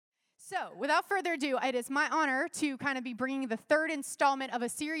So, without further ado, it is my honor to kind of be bringing the third installment of a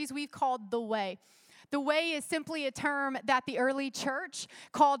series we've called The Way. The way is simply a term that the early church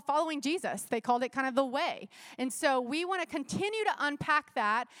called following Jesus. They called it kind of the way. And so we want to continue to unpack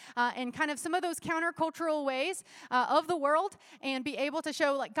that in kind of some of those countercultural ways of the world and be able to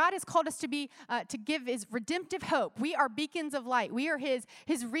show like God has called us to be, to give his redemptive hope. We are beacons of light. We are his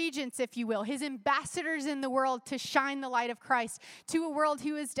regents, if you will, his ambassadors in the world to shine the light of Christ to a world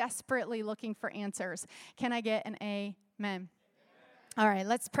who is desperately looking for answers. Can I get an amen? All right,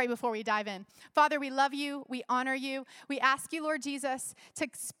 let's pray before we dive in. Father, we love you. We honor you. We ask you, Lord Jesus, to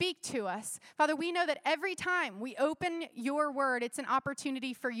speak to us. Father, we know that every time we open your word, it's an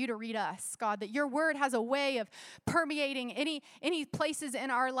opportunity for you to read us, God, that your word has a way of permeating any places in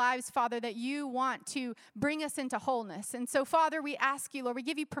our lives, Father, that you want to bring us into wholeness. And so, Father, we ask you, Lord, we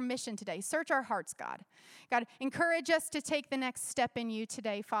give you permission today. Search our hearts, God. God, encourage us to take the next step in you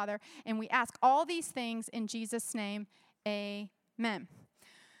today, Father. And we ask all these things in Jesus' name. Amen.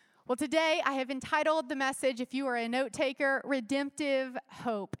 Well, today I have entitled the message, if you are a note taker, Redemptive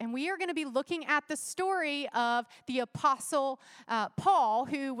Hope. And we are going to be looking at the story of the Apostle Paul,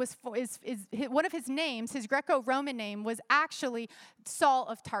 who was one of his names, his Greco-Roman name, was actually Saul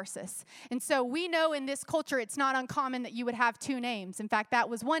of Tarsus. And so we know in this culture it's not uncommon that you would have two names. In fact, that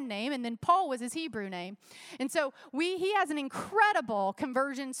was one name, and then Paul was his Hebrew name. And so he has an incredible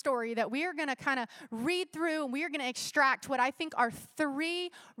conversion story that we are going to kind of read through, and we are going to extract what I think are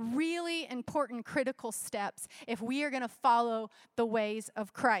three really important critical steps if we are going to follow the ways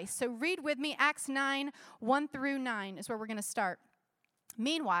of Christ. So read with me, Acts 9, 1 through 9 is where we're going to start.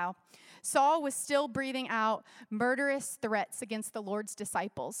 Meanwhile, Saul was still breathing out murderous threats against the Lord's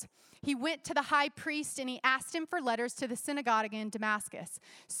disciples. He went to the high priest and he asked him for letters to the synagogue in Damascus,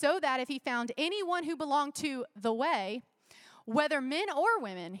 so that if he found anyone who belonged to the way, whether men or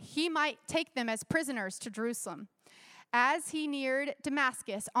women, he might take them as prisoners to Jerusalem. As he neared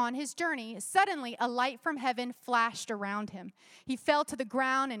Damascus on his journey, suddenly a light from heaven flashed around him. He fell to the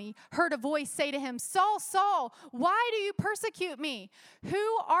ground and he heard a voice say to him, "Saul, Saul, why do you persecute me?"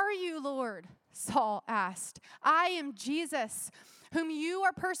 "Who are you, Lord?" Saul asked. "I am Jesus, whom you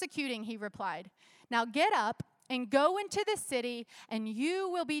are persecuting," he replied. "Now get up and go into the city, and you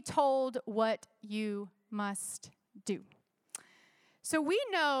will be told what you must do." So we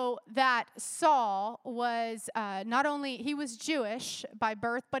know that Saul was not only, he was Jewish by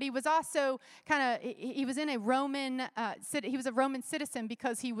birth, but he was also he was in a Roman, he was a Roman citizen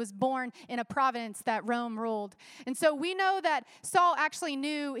because he was born in a province that Rome ruled. And so we know that Saul actually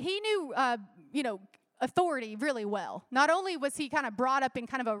knew authority really well. Not only was he kind of brought up in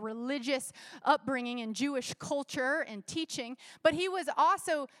kind of a religious upbringing in Jewish culture and teaching, but he was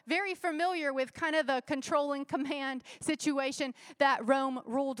also very familiar with kind of the control and command situation that Rome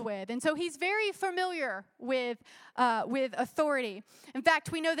ruled with. And so he's very familiar with authority. In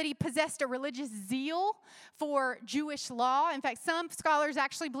fact, we know that he possessed a religious zeal for Jewish law. In fact, some scholars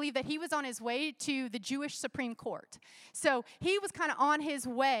actually believe that he was on his way to the Jewish Supreme Court. So he was kind of on his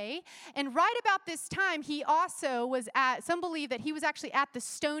way. And right about this time, he also was some believe that he was actually at the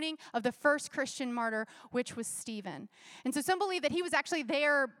stoning of the first Christian martyr, which was Stephen. And so some believe that he was actually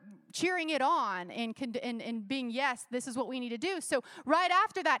there cheering it on and being, yes, this is what we need to do. So right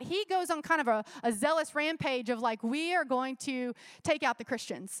after that, he goes on kind of a zealous rampage of like, we are going to take out the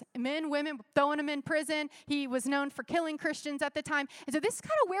Christians. Men, women, throwing them in prison. He was known for killing Christians at the time. And so this is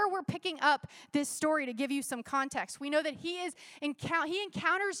kind of where we're picking up this story to give you some context. We know that he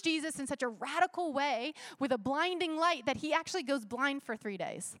encounters Jesus in such a radical way with a blinding light that he actually goes blind for 3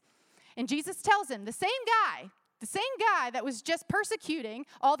 days. And Jesus tells him, the same guy that was just persecuting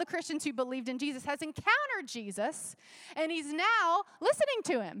all the Christians who believed in Jesus has encountered Jesus, and he's now listening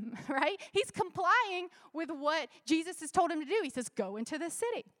to him, right? He's complying with what Jesus has told him to do. He says, go into the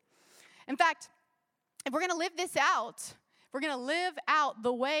city. In fact, if we're going to live this out, if we're going to live out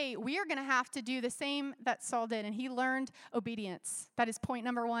the way, we are going to have to do the same that Saul did, and he learned obedience. That is point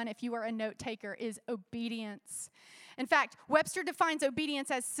number one, if you are a note taker, is obedience. In fact, Webster defines obedience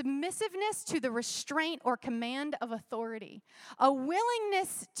as submissiveness to the restraint or command of authority, a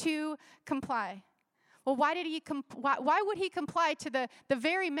willingness to comply. Well, why would he comply to the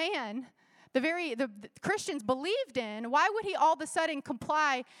very man the Christians believed in? Why would he all of a sudden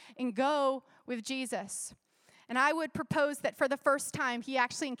comply and go with Jesus? And I would propose that for the first time, he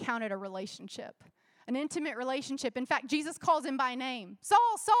actually encountered a relationship, an intimate relationship. In fact, Jesus calls him by name.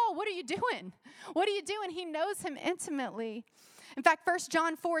 Saul, Saul, what are you doing? What are you doing? He knows him intimately. In fact, 1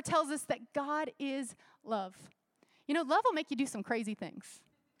 John 4 tells us that God is love. You know, love will make you do some crazy things.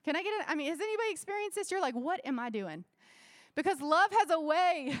 Can I get it? I mean, has anybody experienced this? You're like, what am I doing? Because love has a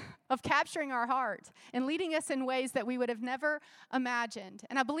way of capturing our heart and leading us in ways that we would have never imagined.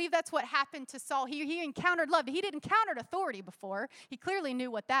 And I believe that's what happened to Saul. He encountered love. He didn't encounter authority before. He clearly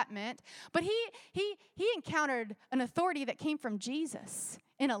knew what that meant. But he encountered an authority that came from Jesus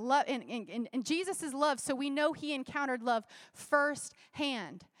in Jesus' love. So we know he encountered love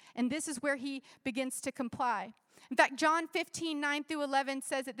firsthand. And this is where he begins to comply. In fact, John 15:9-11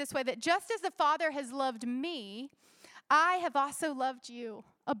 says it this way, that just as the Father has loved me, I have also loved you.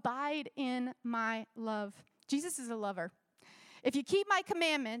 Abide in my love. Jesus is a lover. If you keep my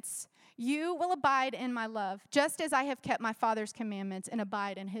commandments, you will abide in my love, just as I have kept my Father's commandments and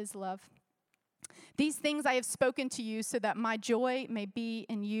abide in his love. These things I have spoken to you so that my joy may be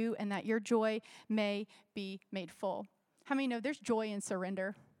in you and that your joy may be made full. How many know there's joy in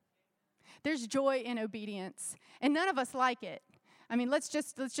surrender? There's joy in obedience, and none of us like it. I mean, let's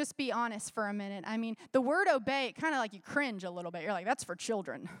just be honest for a minute. I mean, the word obey, kind of like you cringe a little bit. You're like, that's for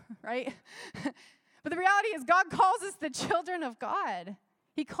children, right? But the reality is God calls us the children of God.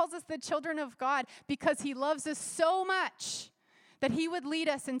 He calls us the children of God because he loves us so much that he would lead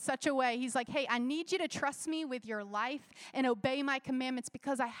us in such a way. He's like, hey, I need you to trust me with your life and obey my commandments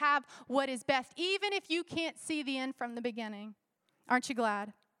because I have what is best, even if you can't see the end from the beginning. Aren't you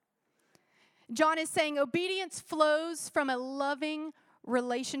glad? John is saying obedience flows from a loving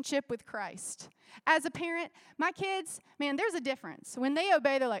relationship with Christ. As a parent, my kids, man, there's a difference. When they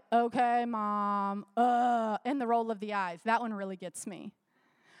obey, they're like, okay, mom, and the roll of the eyes. That one really gets me.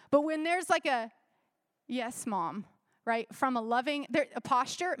 But when there's like a, yes, mom, right, from a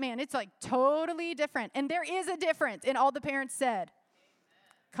posture, man, it's like totally different. And there is a difference in all the parents said.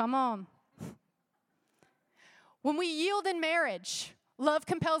 Come on. When we yield in marriage, love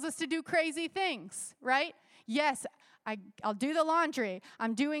compels us to do crazy things, right? Yes, I'll do the laundry.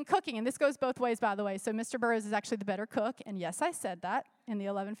 I'm doing cooking. And this goes both ways, by the way. So Mr. Burrows is actually the better cook. And yes, I said that in the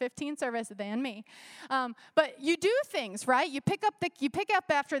 11:15 service than me. But you do things, right? You pick up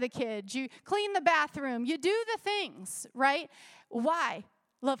after the kids. You clean the bathroom. You do the things, right? Why?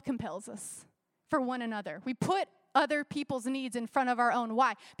 Love compels us for one another. We put other people's needs in front of our own.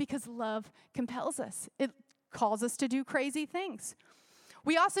 Why? Because love compels us. It calls us to do crazy things.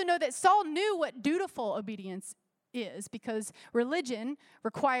 We also know that Saul knew what dutiful obedience is because religion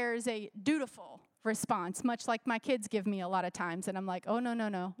requires a dutiful response, much like my kids give me a lot of times. And I'm like, oh,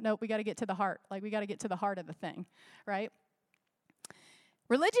 no, we got to get to the heart. Like, we got to get to the heart of the thing, right?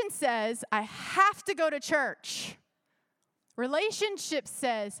 Religion says, I have to go to church. Relationship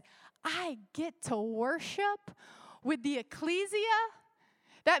says, I get to worship with the ecclesia.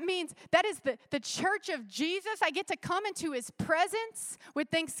 That means that is the church of Jesus. I get to come into his presence with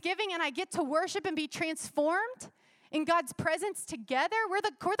thanksgiving, and I get to worship and be transformed in God's presence together. We're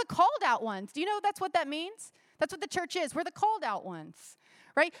the called out ones. Do you know that's what that means? That's what the church is. We're the called out ones,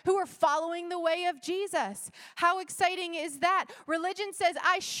 right? Who are following the way of Jesus. How exciting is that? Religion says,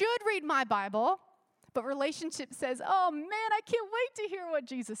 I should read my Bible, but relationship says, oh man, I can't wait to hear what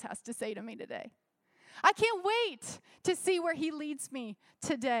Jesus has to say to me today. I can't wait to see where he leads me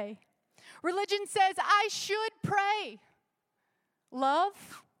today. Religion says I should pray.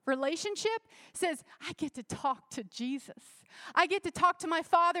 Love, relationship says I get to talk to Jesus. I get to talk to my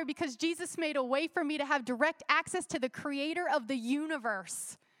Father because Jesus made a way for me to have direct access to the creator of the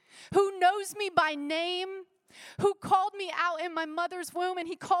universe, who knows me by name, who called me out in my mother's womb, and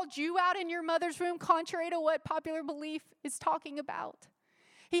he called you out in your mother's womb, contrary to what popular belief is talking about.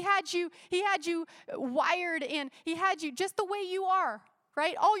 He had you wired in. He had you just the way you are,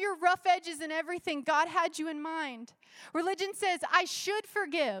 right? All your rough edges and everything, God had you in mind. Religion says, I should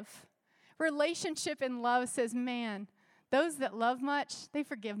forgive. Relationship and love says, man, those that love much, they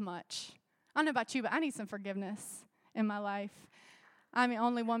forgive much. I don't know about you, but I need some forgiveness in my life. I'm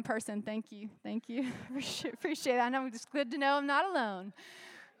only one person. Thank you. Appreciate it. I know it's good to know I'm not alone.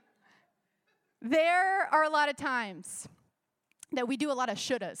 There are a lot of times that we do a lot of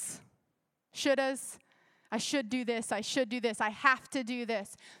shouldas. Shouldas. I should do this. I should do this. I have to do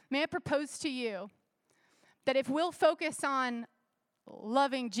this. May I propose to you that if we'll focus on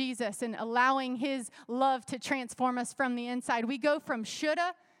loving Jesus and allowing his love to transform us from the inside, we go from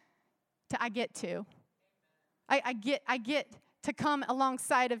shoulda to I get to. I get to come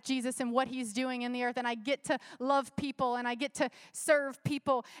alongside of Jesus and what he's doing in the earth, and I get to love people, and I get to serve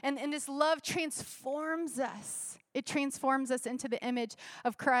people, and this love transforms us. It transforms us into the image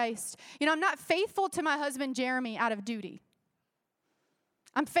of Christ. You know, I'm not faithful to my husband, Jeremy, out of duty.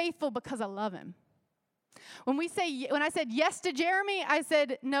 I'm faithful because I love him. When I said yes to Jeremy, I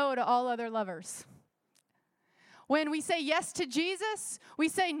said no to all other lovers. When we say yes to Jesus, we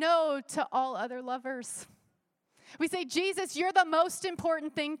say no to all other lovers. We say, Jesus, you're the most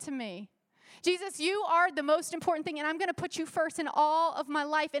important thing to me. Jesus, you are the most important thing, and I'm going to put you first in all of my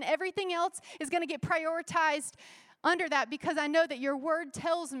life, and everything else is going to get prioritized under that because I know that your word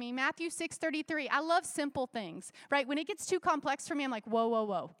tells me, Matthew 6:33, I love simple things, right? When it gets too complex for me, I'm like, whoa, whoa,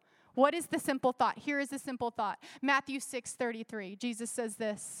 whoa. What is the simple thought? Here is the simple thought. Matthew 6:33, Jesus says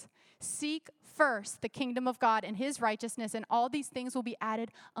this, seek first the kingdom of God and his righteousness, and all these things will be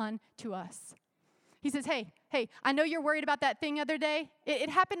added unto us. He says, hey, I know you're worried about that thing other day.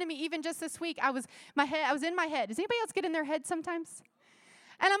 It happened to me even just this week. I was in my head. Does anybody else get in their head sometimes?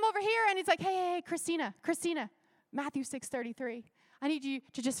 And I'm over here, and he's like, hey, Christina, Matthew 6:33. I need you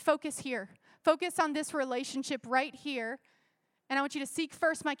to just focus here. Focus on this relationship right here. And I want you to seek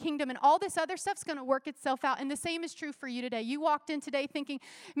first my kingdom, and all this other stuff's going to work itself out. And the same is true for you today. You walked in today thinking,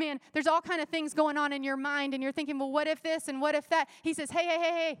 man, there's all kind of things going on in your mind, and you're thinking, well, what if this and what if that? He says,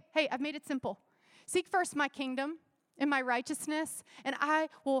 hey, I've made it simple. Seek first my kingdom and my righteousness, and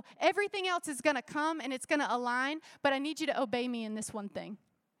everything else is going to come, and it's going to align, but I need you to obey me in this one thing.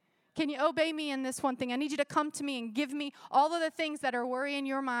 Can you obey me in this one thing? I need you to come to me and give me all of the things that are worrying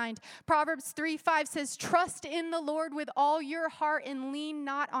your mind. Proverbs 3:5 says, trust in the Lord with all your heart and lean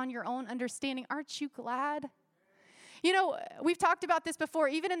not on your own understanding. Aren't you glad? You know, we've talked about this before,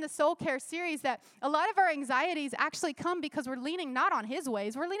 even in the Soul Care series, that a lot of our anxieties actually come because we're leaning not on his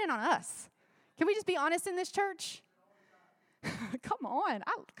ways, we're leaning on us. Can we just be honest in this church? Come on,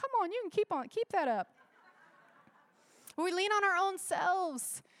 you can keep that up. We lean on our own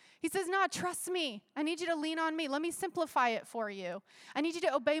selves. He says, no, trust me. I need you to lean on me. Let me simplify it for you. I need you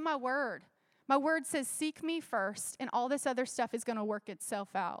to obey my word. My word says, seek me first, and all this other stuff is going to work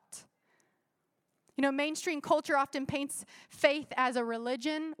itself out. You know, mainstream culture often paints faith as a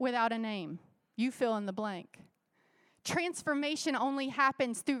religion without a name. You fill in the blank. Transformation only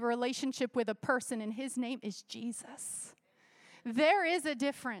happens through a relationship with a person, and his name is Jesus. There is a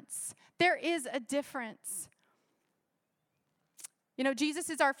difference. There is a difference. You know, Jesus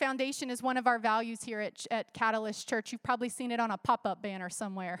is our foundation is one of our values here at Catalyst Church. You've probably seen it on a pop-up banner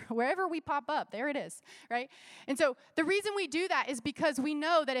somewhere. Wherever we pop up, there it is, right? And so the reason we do that is because we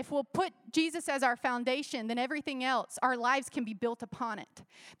know that if we'll put Jesus as our foundation, then everything else, our lives can be built upon it.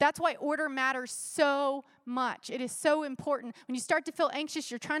 That's why order matters so much. It is so important. When you start to feel anxious,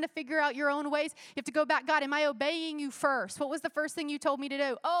 you're trying to figure out your own ways, you have to go back, God, am I obeying you first? What was the first thing you told me to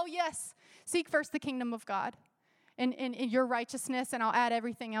do? Oh, yes, seek first the kingdom of God. In your righteousness, and I'll add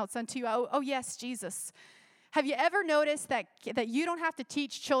everything else unto you. Oh, yes, Jesus. Have you ever noticed that you don't have to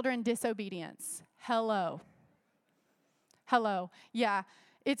teach children disobedience? Hello. Yeah,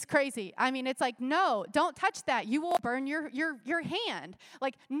 it's crazy. I mean, it's like, no, don't touch that. You will burn your hand.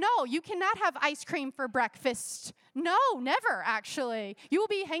 Like, no, you cannot have ice cream for breakfast. No, never, actually. You will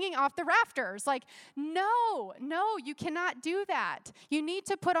be hanging off the rafters. Like, no, you cannot do that. You need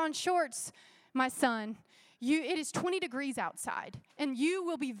to put on shorts, my son. It is 20 degrees outside, and you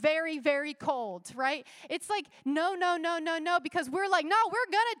will be very, very cold, right? It's like, no, because we're like, no,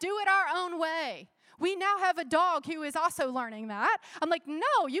 we're going to do it our own way. We now have a dog who is also learning that. I'm like,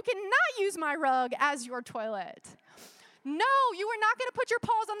 no, you cannot use my rug as your toilet. No, you are not going to put your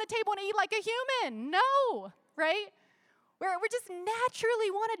paws on the table and eat like a human. No, right? We just naturally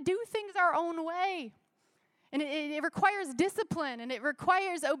want to do things our own way. And it requires discipline, and it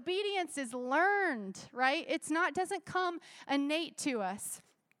requires obedience is learned, right? Doesn't come innate to us.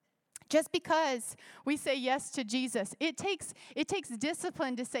 Just because we say yes to Jesus, it takes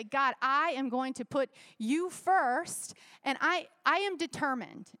discipline to say, God, I am going to put you first, and I am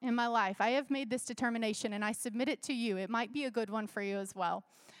determined in my life. I have made this determination, and I submit it to you. It might be a good one for you as well.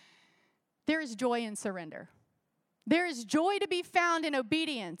 There is joy in surrender. There is joy to be found in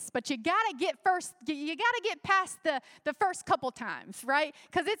obedience, but you gotta get past the first couple times, right?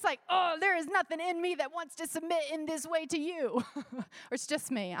 Because it's like, oh, there is nothing in me that wants to submit in this way to you. Or it's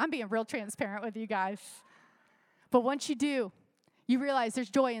just me. I'm being real transparent with you guys. But once you do, you realize there's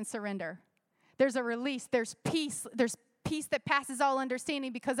joy in surrender. There's a release. There's peace that passes all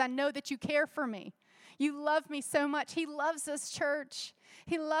understanding because I know that you care for me. You love me so much. He loves us, church.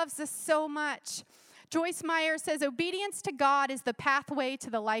 He loves us so much. Joyce Meyer says, obedience to God is the pathway to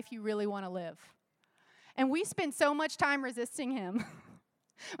the life you really want to live. And we spend so much time resisting him.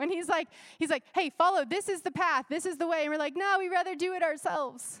 When he's like, hey, follow, this is the path, this is the way. And we're like, no, we'd rather do it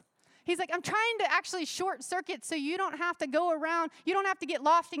ourselves. He's like, I'm trying to actually short circuit so you don't have to go around, you don't have to get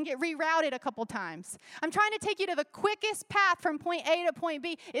lost and get rerouted a couple times. I'm trying to take you to the quickest path from point A to point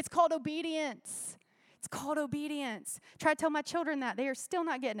B. It's called obedience. It's called obedience. Try to tell my children that. They are still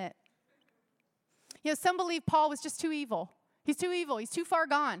not getting it. You know, some believe Paul was just too evil. He's too evil. He's too far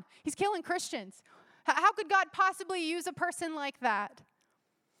gone. He's killing Christians. How could God possibly use a person like that?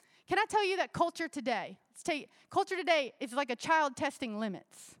 Can I tell you that culture today is like a child testing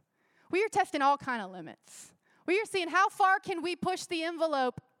limits. We are testing all kind of limits. We are seeing how far can we push the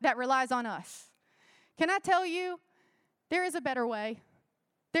envelope that relies on us. Can I tell you, there is a better way.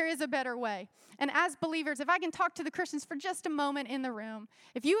 There is a better way. And as believers, if I can talk to the Christians for just a moment in the room,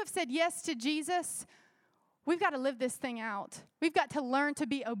 if you have said yes to Jesus, we've got to live this thing out. We've got to learn to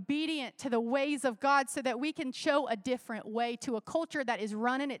be obedient to the ways of God so that we can show a different way to a culture that is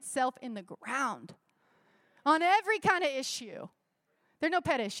running itself in the ground on every kind of issue. There are no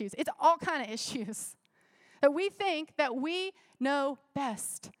pet issues. It's all kind of issues that we think that we know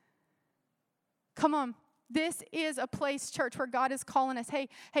best. Come on. This is a place, church, where God is calling us, hey,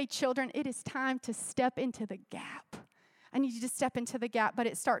 children, it is time to step into the gap. I need you to step into the gap, but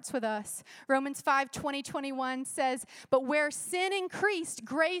it starts with us. Romans 5:20-21 says, but where sin increased,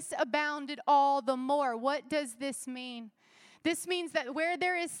 grace abounded all the more. What does this mean? This means that where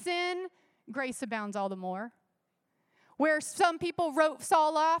there is sin, grace abounds all the more. Where some people wrote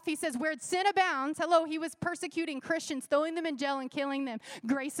Saul off, he says, where sin abounds, he was persecuting Christians, throwing them in jail and killing them.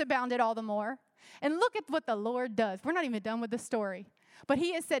 Grace abounded all the more. And look at what the Lord does. We're not even done with the story. But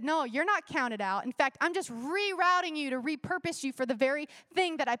he has said, no, you're not counted out. In fact, I'm just rerouting you to repurpose you for the very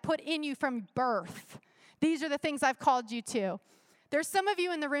thing that I put in you from birth. These are the things I've called you to. There's some of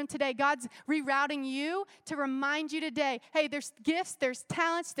you in the room today, God's rerouting you to remind you today, hey, there's gifts, there's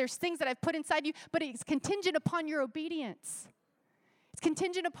talents, there's things that I've put inside you, but it's contingent upon your obedience. It's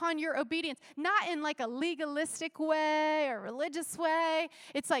contingent upon your obedience, not in like a legalistic way or religious way.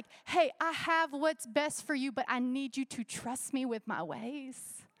 It's like, hey, I have what's best for you, but I need you to trust me with my ways.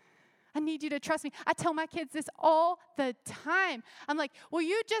 I need you to trust me. I tell my kids this all the time. I'm like, will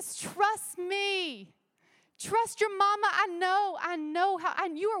you just trust me? Trust your mama. I know how,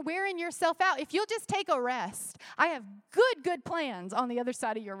 and you are wearing yourself out. If you'll just take a rest, I have good plans on the other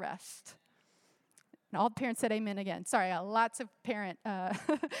side of your rest. And all the parents said amen again. Sorry, lots of there's a lot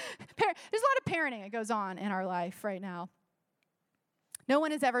of parenting that goes on in our life right now. No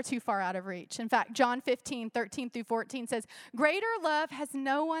one is ever too far out of reach. In fact, John 15:13-14 says, greater love has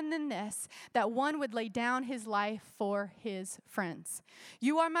no one than this, that one would lay down his life for his friends.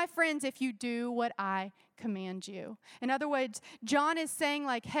 You are my friends if you do what I command you. In other words, John is saying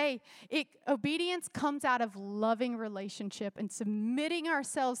like, hey, obedience comes out of loving relationship and submitting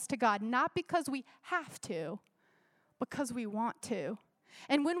ourselves to God, not because we have to, because we want to.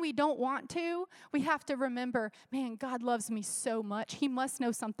 And when we don't want to, we have to remember, man, God loves me so much. He must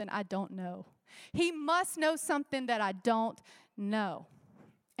know something I don't know. He must know something that I don't know.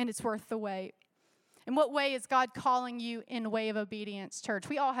 And it's worth the wait. In what way is God calling you in the way of obedience, church?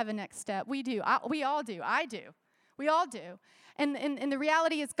 We all have a next step. We do. We all do. I do. We all do. And the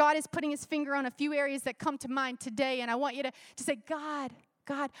reality is God is putting his finger on a few areas that come to mind today. And I want you to say, God,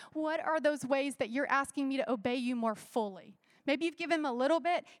 what are those ways that you're asking me to obey you more fully? Maybe you've given him a little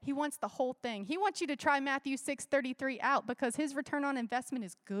bit. He wants the whole thing. He wants you to try Matthew 6:33 out because his return on investment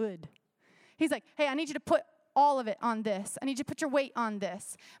is good. He's like, hey, I need you to put all of it on this. I need you to put your weight on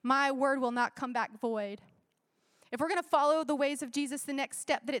this. My word will not come back void. If we're going to follow the ways of Jesus, the next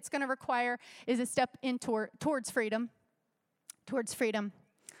step that it's going to require is a step in towards freedom. Towards freedom.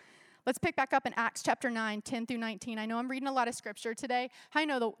 Let's pick back up in Acts chapter 9, 10-19. I know I'm reading a lot of scripture today. I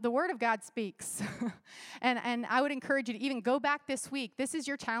know the word of God speaks. and I would encourage you to even go back this week. This is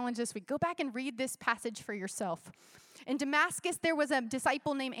your challenge this week. Go back and read this passage for yourself. In Damascus, there was a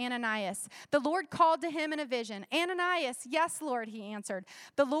disciple named Ananias. The Lord called to him in a vision. Ananias, yes, Lord, he answered.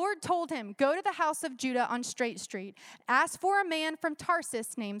 The Lord told him, go to the house of Judah on Straight Street. Ask for a man from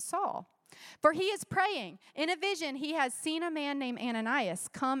Tarsus named Saul. For he is praying. In a vision, he has seen a man named Ananias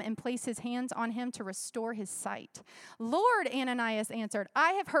come and place his hands on him to restore his sight. Lord, Ananias answered,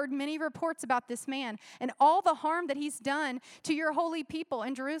 I have heard many reports about this man and all the harm that he's done to your holy people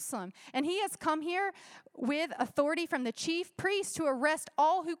in Jerusalem. And he has come here with authority from the chief priest to arrest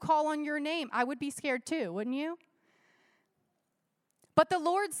all who call on your name. I would be scared too, wouldn't you? But the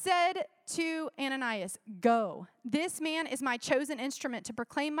Lord said to Ananias, go. This man is my chosen instrument to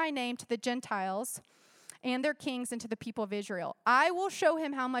proclaim my name to the Gentiles and their kings and to the people of Israel. I will show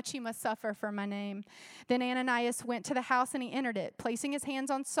him how much he must suffer for my name. Then Ananias went to the house and he entered it. Placing his hands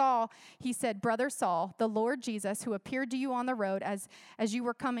on Saul, he said, Brother Saul, the Lord Jesus, who appeared to you on the road as you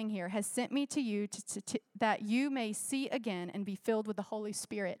were coming here, has sent me to you that you may see again and be filled with the Holy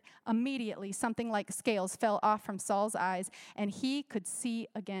Spirit. Immediately, something like scales fell off from Saul's eyes, and he could see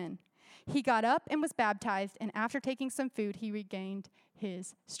again. He got up and was baptized, and after taking some food, he regained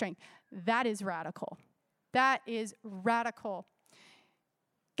his strength. That is radical. That is radical.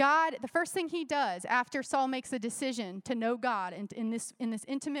 God, the first thing he does after Saul makes a decision to know God in this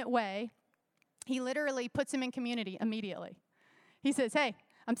intimate way, he literally puts him in community immediately. He says, hey,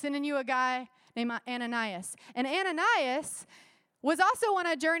 I'm sending you a guy named Ananias. And Ananias was also on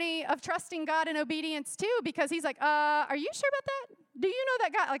a journey of trusting God and obedience too, because he's like, are you sure about that? Do you know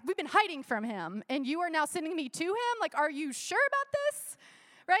that guy? Like, we've been hiding from him, and you are now sending me to him? Like, are you sure about this?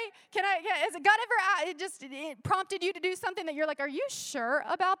 Right? Has God ever it prompted you to do something that you're like, are you sure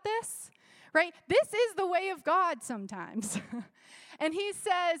about this? Right? This is the way of God sometimes. And he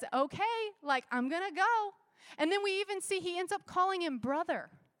says, okay, like, I'm going to go. And then we even see he ends up calling him brother,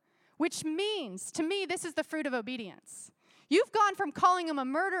 which means, to me, this is the fruit of obedience. You've gone from calling him a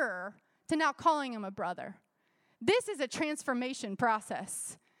murderer to now calling him a brother. This is a transformation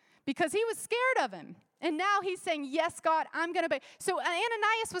process because he was scared of him. And now he's saying, yes, God, I'm going to obey. So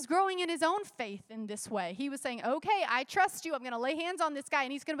Ananias was growing in his own faith in this way. He was saying, okay, I trust you. I'm going to lay hands on this guy,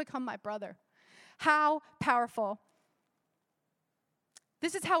 and he's going to become my brother. How powerful.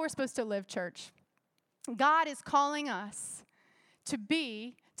 This is how we're supposed to live, church. God is calling us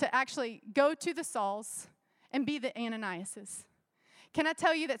to actually go to the Sauls and be the Ananiases. Can I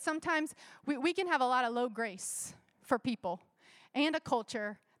tell you that sometimes we can have a lot of low grace for people and a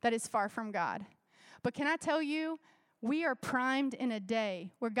culture that is far from God. But can I tell you, we are primed in a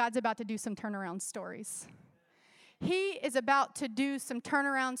day where God's about to do some turnaround stories. He is about to do some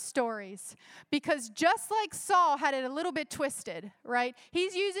turnaround stories because just like Saul had it a little bit twisted, right?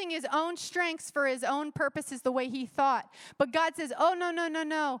 He's using his own strengths for his own purposes the way he thought. But God says, oh,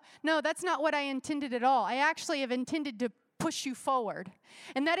 no, that's not what I intended at all. I actually have intended to push you forward.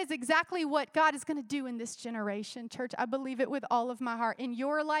 And that is exactly what God is going to do in this generation, church. I believe it with all of my heart. In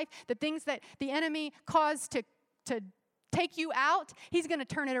your life, the things that the enemy caused to take you out, he's going to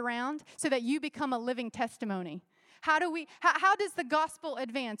turn it around so that you become a living testimony. How does the gospel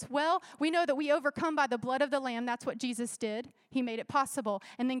advance? Well, we know that we overcome by the blood of the Lamb. That's what Jesus did. He made it possible.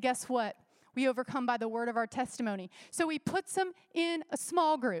 And then guess what? We overcome by the word of our testimony. So he puts them in a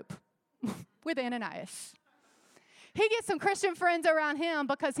small group with Ananias. He gets some Christian friends around him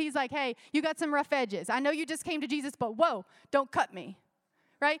because he's like, hey, you got some rough edges. I know you just came to Jesus, but whoa, don't cut me.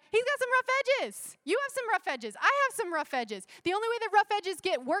 Right? He's got some rough edges. You have some rough edges. I have some rough edges. The only way that rough edges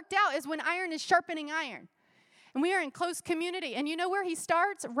get worked out is when iron is sharpening iron. And we are in close community. And you know where he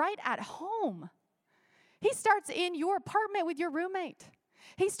starts? Right at home. He starts in your apartment with your roommate.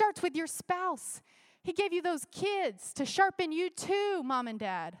 He starts with your spouse. He gave you those kids to sharpen you too, mom and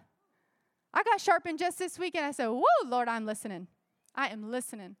dad. I got sharpened just this week, and I said, whoa, Lord, I'm listening. I am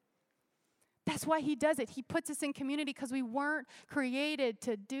listening. That's why he does it. He puts us in community because we weren't created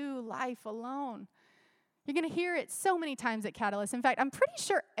to do life alone. You're going to hear it so many times at Catalyst. In fact, I'm pretty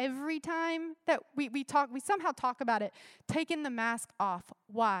sure every time that we somehow talk about it, taking the mask off.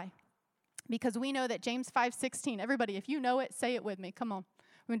 Why? Because we know that James 5:16, everybody, if you know it, say it with me. Come on.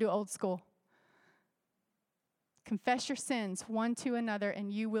 We're going to do old school. Confess your sins one to another,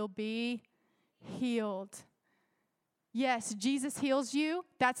 and you will be healed. Yes, Jesus heals you.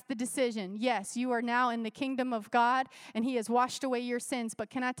 That's the decision. Yes, you are now in the kingdom of God, and he has washed away your sins. But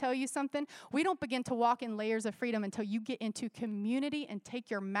can I tell you something? We don't begin to walk in layers of freedom until you get into community and take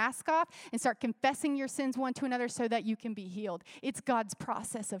your mask off and start confessing your sins one to another so that you can be healed. It's God's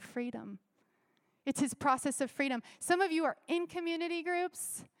process of freedom. It's his process of freedom. Some of you are in community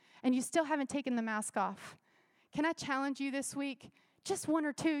groups, and you still haven't taken the mask off. Can I challenge you this week? Just one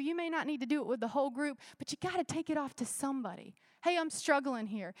or two. You may not need to do it with the whole group, but you got to take it off to somebody. Hey, I'm struggling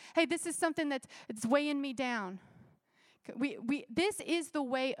here. Hey, this is something that's weighing me down. This is the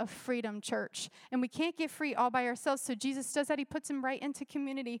way of freedom, church. And we can't get free all by ourselves. So Jesus does that. He puts them right into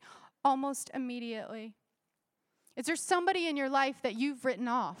community almost immediately. Is there somebody in your life that you've written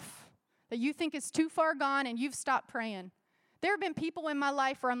off, that you think is too far gone and you've stopped praying? There have been people in my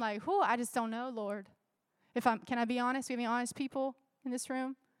life where I'm like, I just don't know, Lord. Can I be honest? We have any honest people in this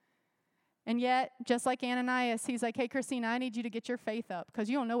room? And yet, just like Ananias, he's like, hey, Christina, I need you to get your faith up because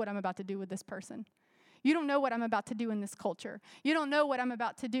you don't know what I'm about to do with this person. You don't know what I'm about to do in this culture. You don't know what I'm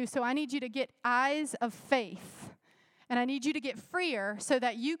about to do. So I need you to get eyes of faith. And I need you to get freer so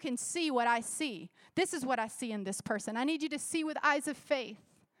that you can see what I see. This is what I see in this person. I need you to see with eyes of faith,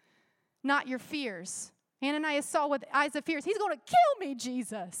 not your fears. Ananias saw with eyes of fears. He's going to kill me,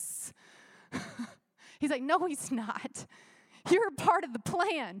 Jesus. He's like, no, he's not. You're a part of the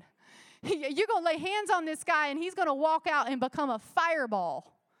plan. You're going to lay hands on this guy, and he's going to walk out and become a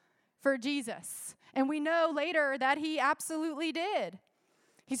fireball for Jesus. And we know later that he absolutely did.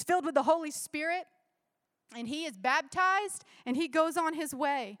 He's filled with the Holy Spirit, and he is baptized, and he goes on his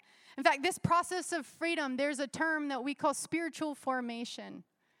way. In fact, this process of freedom, there's a term that we call spiritual formation.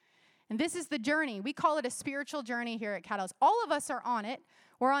 And this is the journey. We call it a spiritual journey here at Catalyst. All of us are on it.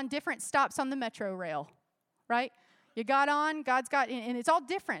 We're on different stops on the metro rail, right? You got on, God's got, and it's all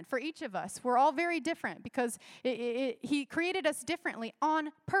different for each of us. We're all very different because He created us differently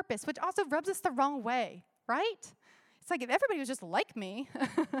on purpose, which also rubs us the wrong way, right? It's like if everybody was just like me.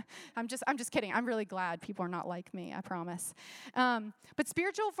 I'm just kidding. I'm really glad people are not like me, I promise. But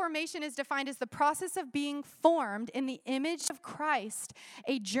spiritual formation is defined as the process of being formed in the image of Christ,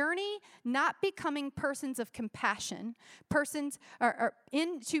 a journey not becoming persons of compassion,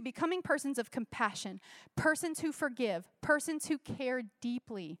 into becoming persons of compassion, persons who forgive, persons who care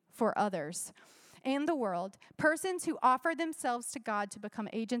deeply for others and the world, persons who offer themselves to God to become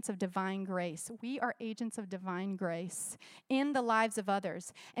agents of divine grace. We are agents of divine grace in the lives of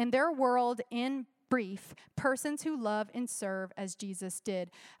others. And their world, in brief, persons who love and serve as Jesus did.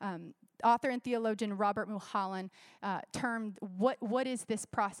 Author and theologian Robert Mulholland termed what is this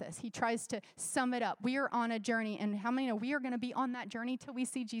process? He tries to sum it up. We are on a journey, and how many know we are going to be on that journey till we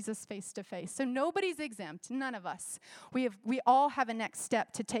see Jesus face to face? So nobody's exempt, none of us. We all have a next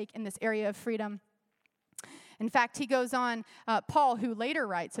step to take in this area of freedom. In fact, he goes on, Paul, who later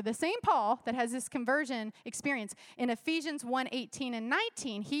writes, so the same Paul that has this conversion experience, in Ephesians 1:18 and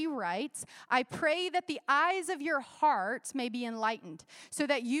 19, he writes, I pray that the eyes of your hearts may be enlightened, so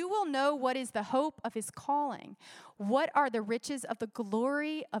that you will know what is the hope of his calling, what are the riches of the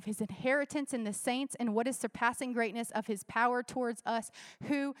glory of his inheritance in the saints, and what is surpassing greatness of his power towards us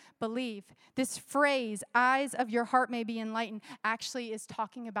who believe. This phrase, eyes of your heart may be enlightened, actually is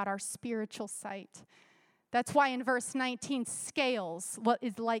talking about our spiritual sight. That's why in verse 19, scales, what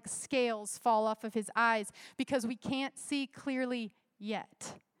is like scales, fall off of his eyes, because we can't see clearly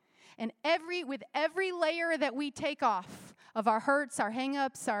yet. And with every layer that we take off of our hurts, our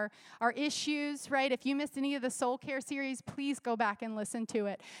hang-ups, our issues, right? If you missed any of the soul care series, please go back and listen to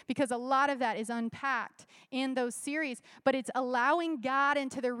it, because a lot of that is unpacked in those series. But it's allowing God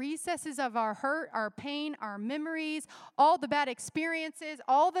into the recesses of our hurt, our pain, our memories, all the bad experiences,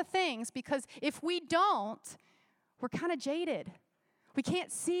 all the things, because if we don't, we're kind of jaded. We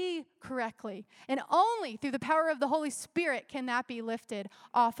can't see correctly. And only through the power of the Holy Spirit can that be lifted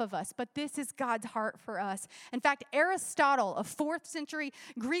off of us. But this is God's heart for us. In fact, Aristotle, a 4th century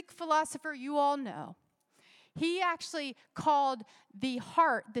Greek philosopher you all know, he actually called the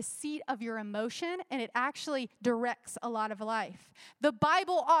heart the seat of your emotion, and it actually directs a lot of life. The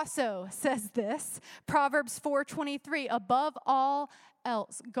Bible also says this, Proverbs 4:23, above all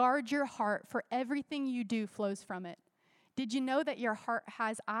else, guard your heart, for everything you do flows from it. Did you know that your heart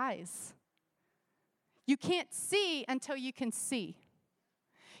has eyes? You can't see until you can see.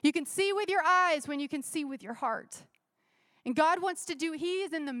 You can see with your eyes when you can see with your heart. And God wants to he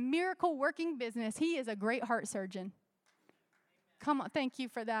is in the miracle working business. He is a great heart surgeon. Come on, thank you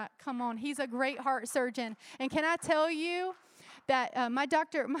for that. Come on, he's a great heart surgeon. And can I tell you that my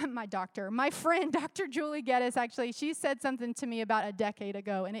friend, Dr. Julie Geddes, actually, she said something to me about a decade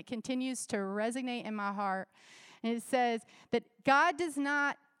ago, and it continues to resonate in my heart. And it says that God does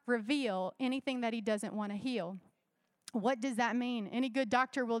not reveal anything that he doesn't want to heal. What does that mean? Any good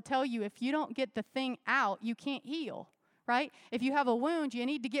doctor will tell you if you don't get the thing out, you can't heal, right? If you have a wound, you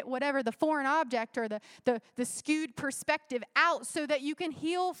need to get whatever the foreign object or the skewed perspective out so that you can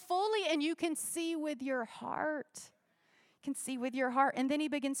heal fully and you can see with your heart. You can see with your heart. And then he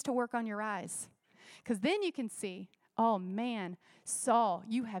begins to work on your eyes, because then you can see, oh man, Saul,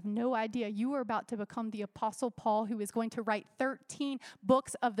 you have no idea. You are about to become the Apostle Paul, who is going to write 13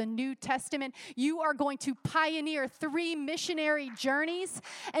 books of the New Testament. You are going to pioneer 3 missionary journeys,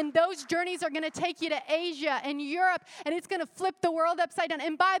 and those journeys are going to take you to Asia and Europe, and it's going to flip the world upside down.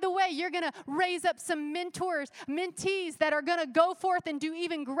 And by the way, you're going to raise up some mentees that are going to go forth and do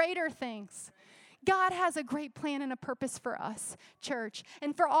even greater things. God has a great plan and a purpose for us, church.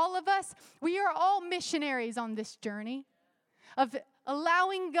 And for all of us, we are all missionaries on this journey of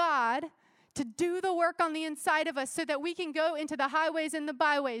allowing God to do the work on the inside of us so that we can go into the highways and the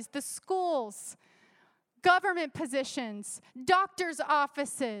byways, the schools, government positions, doctors'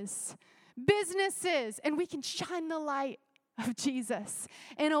 offices, businesses, and we can shine the light of Jesus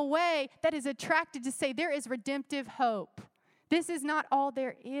in a way that is attracted to say there is redemptive hope. This is not all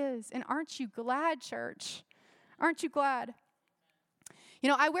there is. And aren't you glad, church? Aren't you glad? You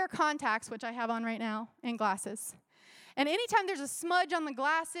know, I wear contacts, which I have on right now, and glasses. And anytime there's a smudge on the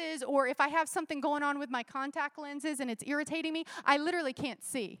glasses, or if I have something going on with my contact lenses and it's irritating me, I literally can't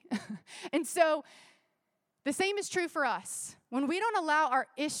see. And so the same is true for us. When we don't allow our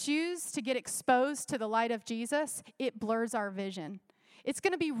issues to get exposed to the light of Jesus, it blurs our vision. It's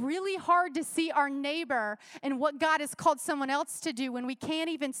going to be really hard to see our neighbor and what God has called someone else to do when we can't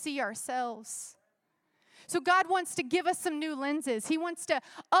even see ourselves. So God wants to give us some new lenses. He wants to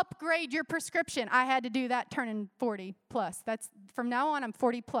upgrade your prescription. I had to do that turning 40 plus. That's from now on, I'm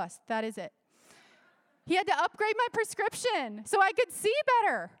 40 plus. That is it. He had to upgrade my prescription so I could see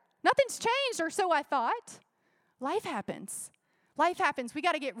better. Nothing's changed, or so I thought. Life happens. Life happens. We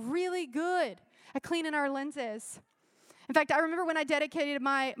got to get really good at cleaning our lenses. In fact, I remember when I dedicated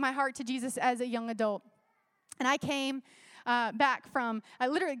my heart to Jesus as a young adult. And I came back from,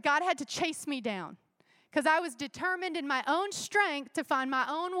 God had to chase me down. Because I was determined in my own strength to find my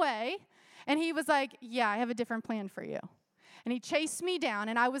own way. And he was like, yeah, I have a different plan for you. And he chased me down,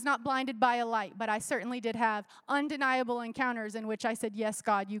 and I was not blinded by a light, but I certainly did have undeniable encounters in which I said, yes,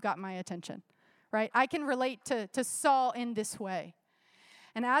 God, you got my attention, right? I can relate to Saul in this way.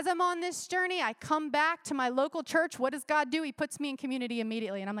 And as I'm on this journey, I come back to my local church. What does God do? He puts me in community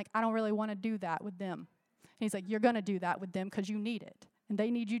immediately. And I'm like, I don't really want to do that with them. And he's like, you're going to do that with them because you need it, and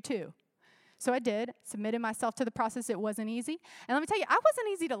they need you too. So I did, submitted myself to the process. It wasn't easy. And let me tell you, I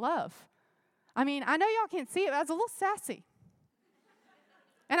wasn't easy to love. I mean, I know y'all can't see it, but I was a little sassy.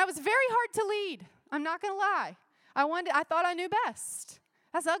 And I was very hard to lead. I'm not going to lie. I thought I knew best.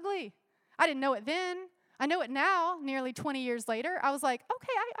 That's ugly. I didn't know it then. I know it now, nearly 20 years later. I was like,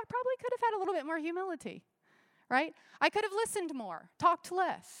 okay, I probably could have had a little bit more humility, right? I could have listened more, talked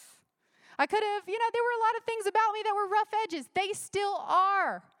less. I could have, there were a lot of things about me that were rough edges. They still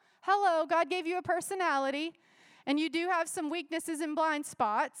are. Hello, God gave you a personality, and you do have some weaknesses and blind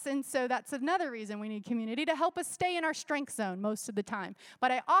spots, and so that's another reason we need community to help us stay in our strength zone most of the time.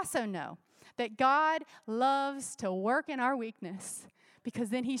 But I also know that God loves to work in our weakness because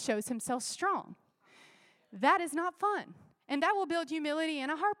then he shows himself strong. That is not fun, and that will build humility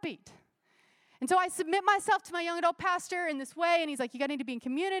in a heartbeat. And so I submit myself to my young adult pastor in this way, and he's like, you got to need to be in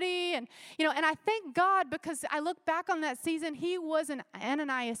community. And, and I thank God because I look back on that season, he was an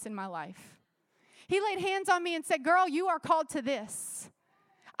Ananias in my life. He laid hands on me and said, girl, you are called to this.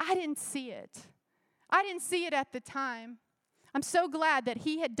 I didn't see it. I didn't see it at the time. I'm so glad that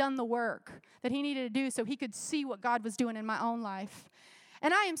he had done the work that he needed to do so he could see what God was doing in my own life.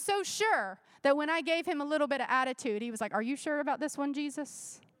 And I am so sure that when I gave him a little bit of attitude, he was like, are you sure about this one,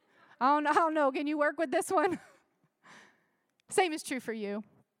 Jesus? I don't know. Can you work with this one? Same is true for you.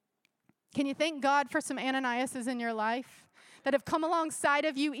 Can you thank God for some Ananiases in your life that have come alongside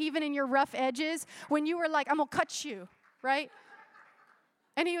of you even in your rough edges when you were like, I'm going to cut you, right?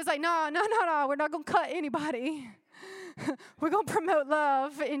 And he was like, no, we're not going to cut anybody. We're going to promote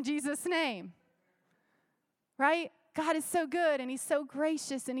love in Jesus' name, right? God is so good, and he's so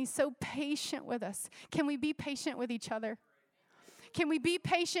gracious, and he's so patient with us. Can we be patient with each other? Can we be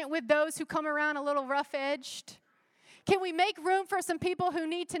patient with those who come around a little rough-edged? Can we make room for some people who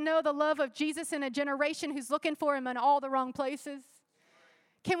need to know the love of Jesus in a generation who's looking for him in all the wrong places?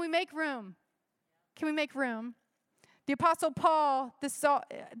 Can we make room? Can we make room? The Apostle Paul, the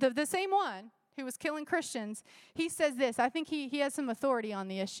same one who was killing Christians, he says this. I think he has some authority on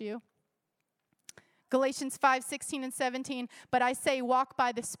the issue. Galatians 5:16 and 17, but I say walk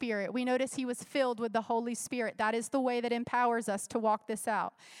by the Spirit. We notice he was filled with the Holy Spirit. That is the way that empowers us to walk this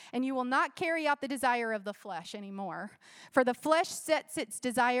out. And you will not carry out the desire of the flesh anymore. For the flesh sets its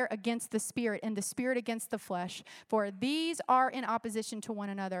desire against the Spirit, and the Spirit against the flesh. For these are in opposition to one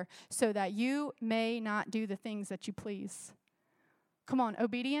another, so that you may not do the things that you please. Come on,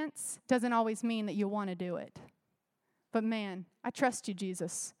 obedience doesn't always mean that you want to do it. But man, I trust you,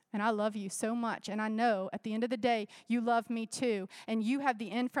 Jesus. And I love you so much. And I know at the end of the day, you love me too. And you have the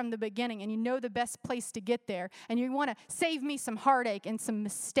end from the beginning. And you know the best place to get there. And you want to save me some heartache and some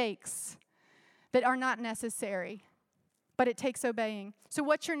mistakes that are not necessary. But it takes obeying. So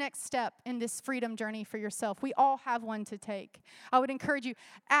what's your next step in this freedom journey for yourself? We all have one to take. I would encourage you,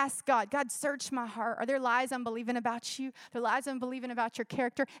 ask God, God, search my heart. Are there lies I'm believing about you? Are there lies I'm believing about your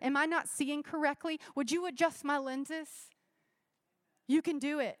character? Am I not seeing correctly? Would you adjust my lenses? You can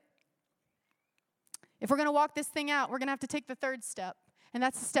do it. If we're going to walk this thing out, we're going to have to take the third step, and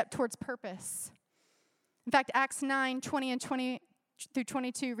that's the step towards purpose. In fact, Acts 9:20 and 20 through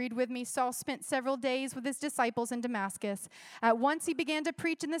 22, read with me. Saul spent several days with his disciples in Damascus. At once he began to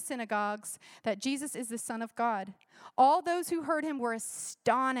preach in the synagogues that Jesus is the Son of God. All those who heard him were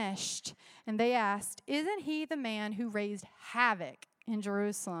astonished, and they asked, isn't he the man who raised havoc in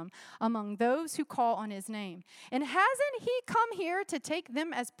Jerusalem among those who call on his name? And hasn't he come here to take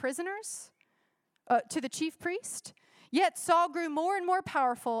them as prisoners? To the chief priest? Yet Saul grew more and more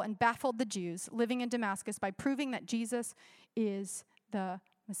powerful and baffled the Jews living in Damascus by proving that Jesus is the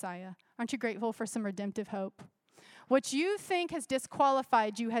Messiah. Aren't you grateful for some redemptive hope? What you think has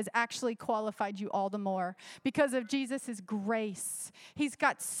disqualified you has actually qualified you all the more because of Jesus' grace. He's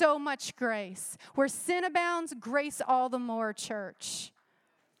got so much grace. Where sin abounds, grace all the more, church.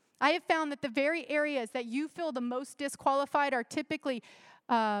 I have found that the very areas that you feel the most disqualified are typically,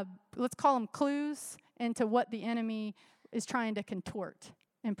 let's call them clues into what the enemy is trying to contort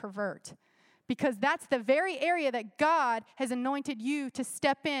and pervert. Because that's the very area that God has anointed you to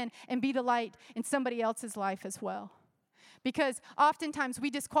step in and be the light in somebody else's life as well. Because oftentimes we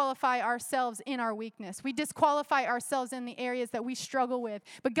disqualify ourselves in our weakness. We disqualify ourselves in the areas that we struggle with.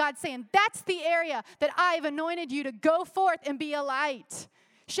 But God's saying, that's the area that I've anointed you to go forth and be a light.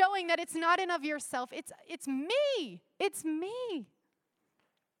 Showing that it's not in of yourself. It's me. It's me.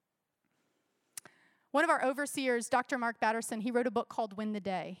 One of our overseers, Dr. Mark Batterson, he wrote a book called Win the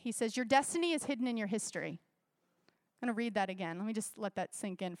Day. He says, your destiny is hidden in your history. I'm going to read that again. Let me just let that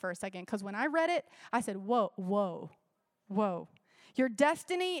sink in for a second. Because when I read it, I said, whoa, whoa. Whoa. Your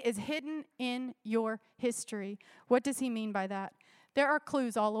destiny is hidden in your history. What does he mean by that? There are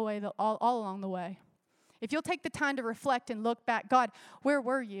clues all along the way. If you'll take the time to reflect and look back, God, where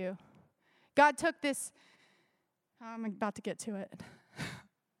were you? God took this, I'm about to get to it.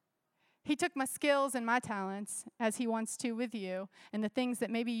 He took my skills and my talents, as he wants to with you, and the things that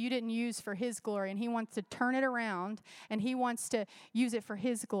maybe you didn't use for his glory, and he wants to turn it around, and he wants to use it for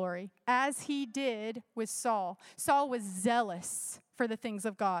his glory, as he did with Saul. Saul was zealous for the things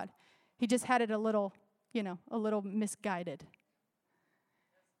of God. He just had it a little misguided.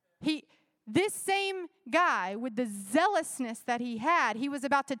 This same guy, with the zealousness that he had, he was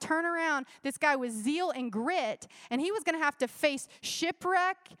about to turn around this guy with zeal and grit, and he was going to have to face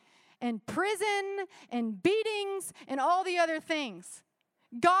shipwreck and prison and beatings and all the other things.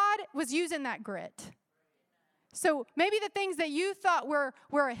 God was using that grit. So maybe the things that you thought were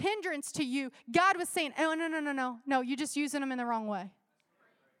a hindrance to you, God was saying, oh, no, you're just using them in the wrong way.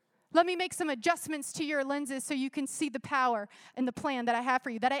 Let me make some adjustments to your lenses so you can see the power and the plan that I have for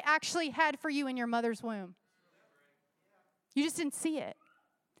you, that I actually had for you in your mother's womb. You just didn't see it.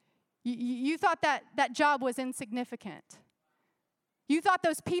 You thought that job was insignificant. You thought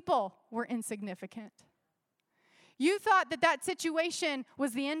those people were insignificant. You thought that situation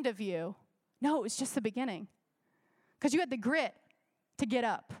was the end of you. No, it was just the beginning. Because you had the grit to get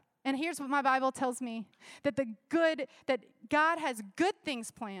up. And here's what my Bible tells me, that God has good things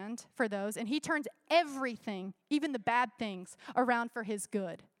planned for those, and he turns everything, even the bad things, around for his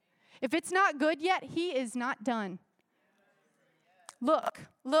good. If it's not good yet, he is not done.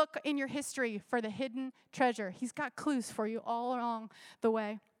 Look in your history for the hidden treasure. He's got clues for you all along the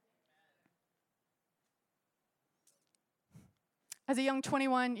way. As a young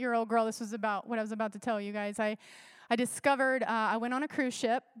 21-year-old girl, this was about what I was about to tell you guys. I discovered, I went on a cruise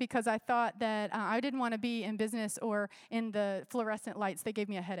ship because I thought that I didn't want to be in business or in the fluorescent lights. They gave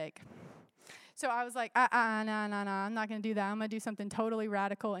me a headache. So I was like, no, I'm not going to do that. I'm going to do something totally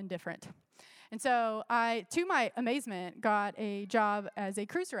radical and different. And so I, to my amazement, got a job as a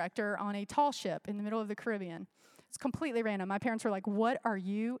cruise director on a tall ship in the middle of the Caribbean. It's completely random. My parents were like, what are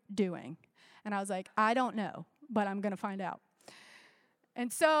you doing? And I was like, I don't know, but I'm going to find out.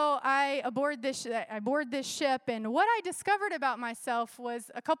 And so I board this ship, and what I discovered about myself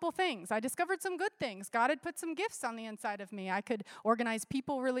was a couple things. I discovered some good things. God had put some gifts on the inside of me. I could organize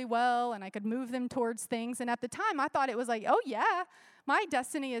people really well, and I could move them towards things. And at the time, I thought it was like, oh yeah, my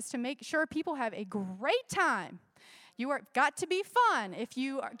destiny is to make sure people have a great time. Got to be fun if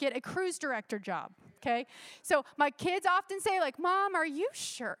you get a cruise director job, okay? So my kids often say, like, Mom, are you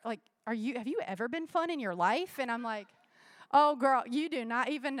sure? Like, have you ever been fun in your life? And I'm like, oh, girl, you do not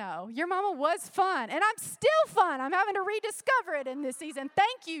even know. Your mama was fun, and I'm still fun. I'm having to rediscover it in this season.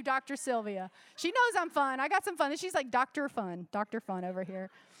 Thank you, Dr. Sylvia. She knows I'm fun. I got some fun. And she's like, Dr. Fun over here.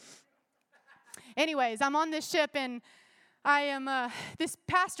 Anyways, I'm on this ship, and I am, this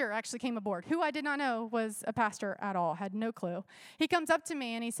pastor actually came aboard, who I did not know was a pastor at all, had no clue. He comes up to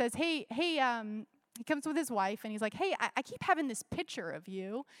me, and he says, he comes with his wife, and he's like, hey, I keep having this picture of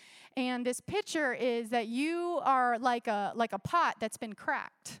you. And this picture is that you are like a pot that's been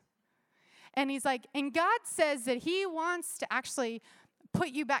cracked. And he's like, and God says that he wants to actually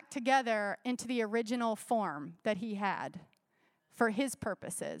put you back together into the original form that he had for his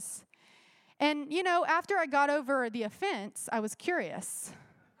purposes. And, after I got over the offense, I was curious.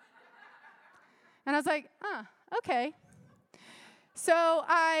 And I was like, okay. So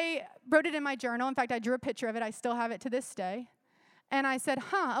I wrote it in my journal. In fact, I drew a picture of it. I still have it to this day. And I said,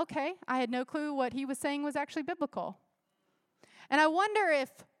 okay. I had no clue what he was saying was actually biblical. And I wonder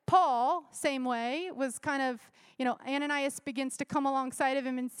if Paul, same way, was kind of, Ananias begins to come alongside of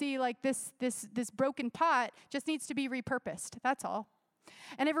him and see like this broken pot just needs to be repurposed. That's all.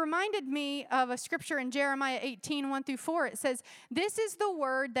 And it reminded me of a scripture in Jeremiah 18, 1-4. It says, "This is the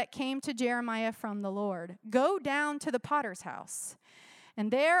word that came to Jeremiah from the Lord. Go down to the potter's house,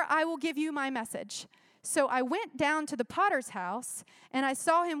 and there I will give you my message." So I went down to the potter's house, and I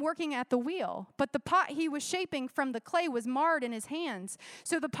saw him working at the wheel. But the pot he was shaping from the clay was marred in his hands.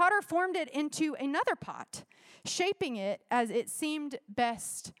 So the potter formed it into another pot, shaping it as it seemed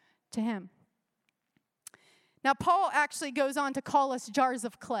best to him. Now, Paul actually goes on to call us jars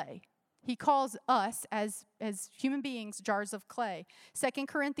of clay. He calls us, as human beings, jars of clay. 2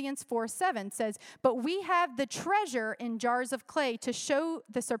 Corinthians 4:7 says, "But we have the treasure in jars of clay to show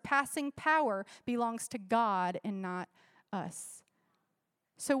the surpassing power belongs to God and not us."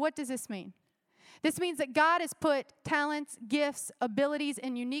 So what does this mean? This means that God has put talents, gifts, abilities,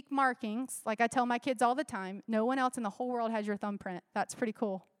 and unique markings. Like I tell my kids all the time, no one else in the whole world has your thumbprint. That's pretty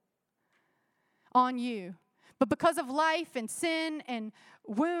cool. On you. But because of life and sin and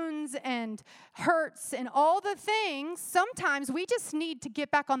wounds and hurts and all the things, sometimes we just need to get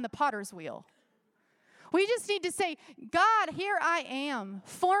back on the potter's wheel. We just need to say, "God, here I am.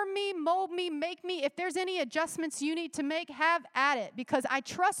 Form me, mold me, make me. If there's any adjustments you need to make, have at it, because I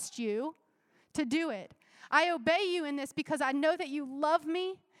trust you to do it. I obey you in this because I know that you love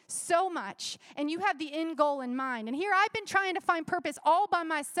me so much and you have the end goal in mind." And here I've been trying to find purpose all by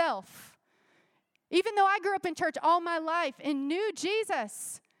myself. Even though I grew up in church all my life and knew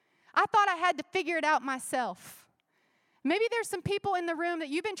Jesus, I thought I had to figure it out myself. Maybe there's some people in the room that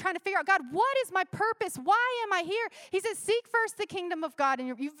you've been trying to figure out, "God, what is my purpose? Why am I here?" He says, seek first the kingdom of God,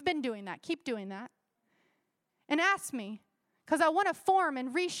 and you've been doing that. Keep doing that. And ask me, because I want to form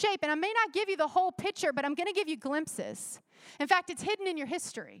and reshape, and I may not give you the whole picture, but I'm going to give you glimpses. In fact, it's hidden in your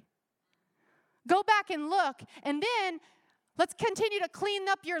history. Go back and look, and then let's continue to clean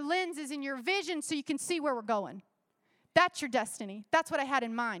up your lenses and your vision so you can see where we're going. That's your destiny. That's what I had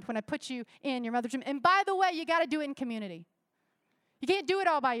in mind when I put you in your mother's room. And by the way, you got to do it in community. You can't do it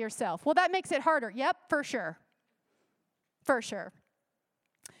all by yourself. Well, that makes it harder. Yep, for sure. For sure.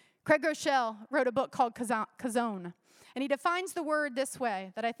 Craig Rochelle wrote a book called Kazone, and he defines the word this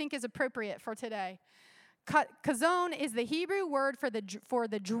way that I think is appropriate for today. Kazone is the Hebrew word for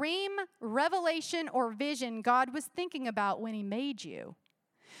the dream, revelation, or vision God was thinking about when he made you.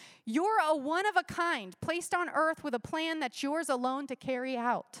 You're a one-of-a-kind placed on earth with a plan that's yours alone to carry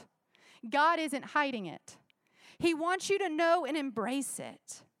out. God isn't hiding it. He wants you to know and embrace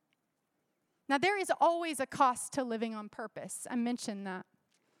it. Now, there is always a cost to living on purpose. I mentioned that.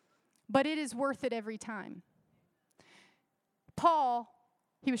 But it is worth it every time. Paul,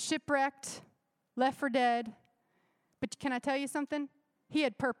 he was shipwrecked, left for dead. But can I tell you something? He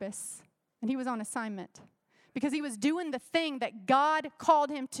had purpose, and he was on assignment because he was doing the thing that God called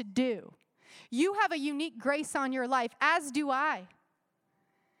him to do. You have a unique grace on your life, as do I,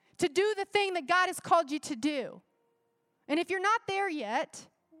 to do the thing that God has called you to do. And if you're not there yet,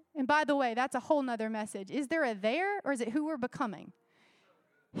 and by the way, that's a whole nother message. Is there a there, or is it who we're becoming?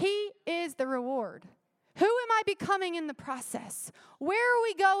 He is the reward. Who am I becoming in the process? Where are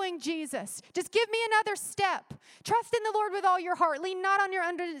we going, Jesus? Just give me another step. Trust in the Lord with all your heart. Lean not on your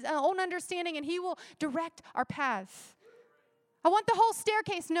own understanding, and he will direct our paths. I want the whole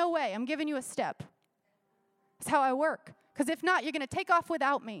staircase. No way. I'm giving you a step. That's how I work. Because if not, you're going to take off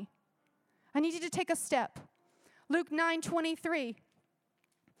without me. I need you to take a step. Luke 9:23.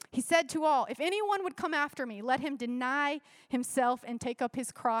 He said to all, "If anyone would come after me, let him deny himself and take up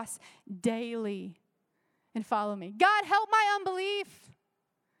his cross daily and follow me." God, help my unbelief.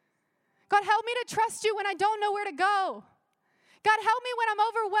 God, help me to trust you when I don't know where to go. God, help me when I'm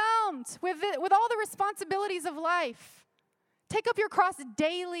overwhelmed with all the responsibilities of life. Take up your cross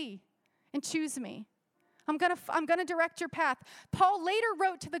daily and choose me. I'm gonna direct your path. Paul later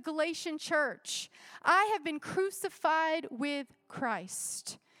wrote to the Galatian church, "I have been crucified with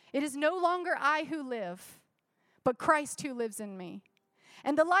Christ. It is no longer I who live, but Christ who lives in me.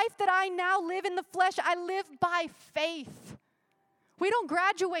 And the life that I now live in the flesh, I live by faith." We don't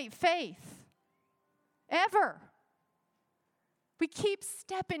graduate faith, ever. We keep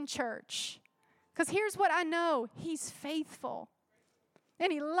step in church. Because here's what I know. He's faithful.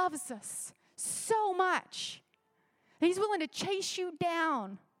 And he loves us so much. He's willing to chase you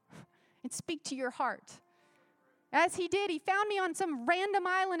down and speak to your heart. As he did, he found me on some random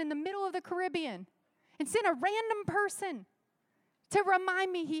island in the middle of the Caribbean and sent a random person to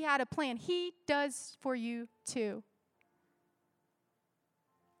remind me he had a plan. He does for you too.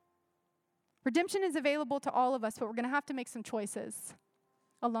 Redemption is available to all of us, but we're going to have to make some choices.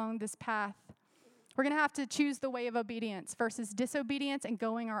 along this path. We're going to have to choose the way of obedience versus disobedience and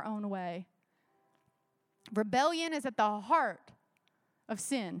going our own way. Rebellion is at the heart of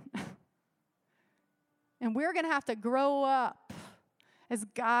sin. And we're going to have to grow up as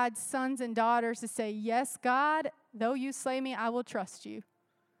God's sons and daughters to say, yes, God, though you slay me, I will trust you.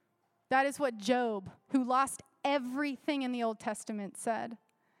 That is what Job, who lost everything in the Old Testament, said.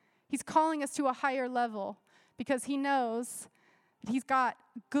 He's calling us to a higher level because he knows that he's got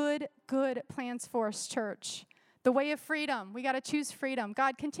good plans for us, church. The way of freedom. We got to choose freedom.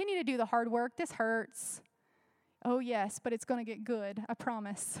 God, continue to do the hard work. This hurts. Oh, yes, but it's going to get good. I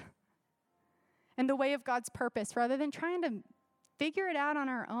promise. And the way of God's purpose, rather than trying to figure it out on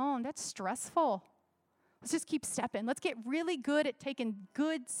our own, that's stressful. Let's just keep stepping. Let's get really good at taking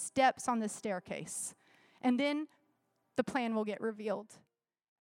good steps on the staircase. And then the plan will get revealed.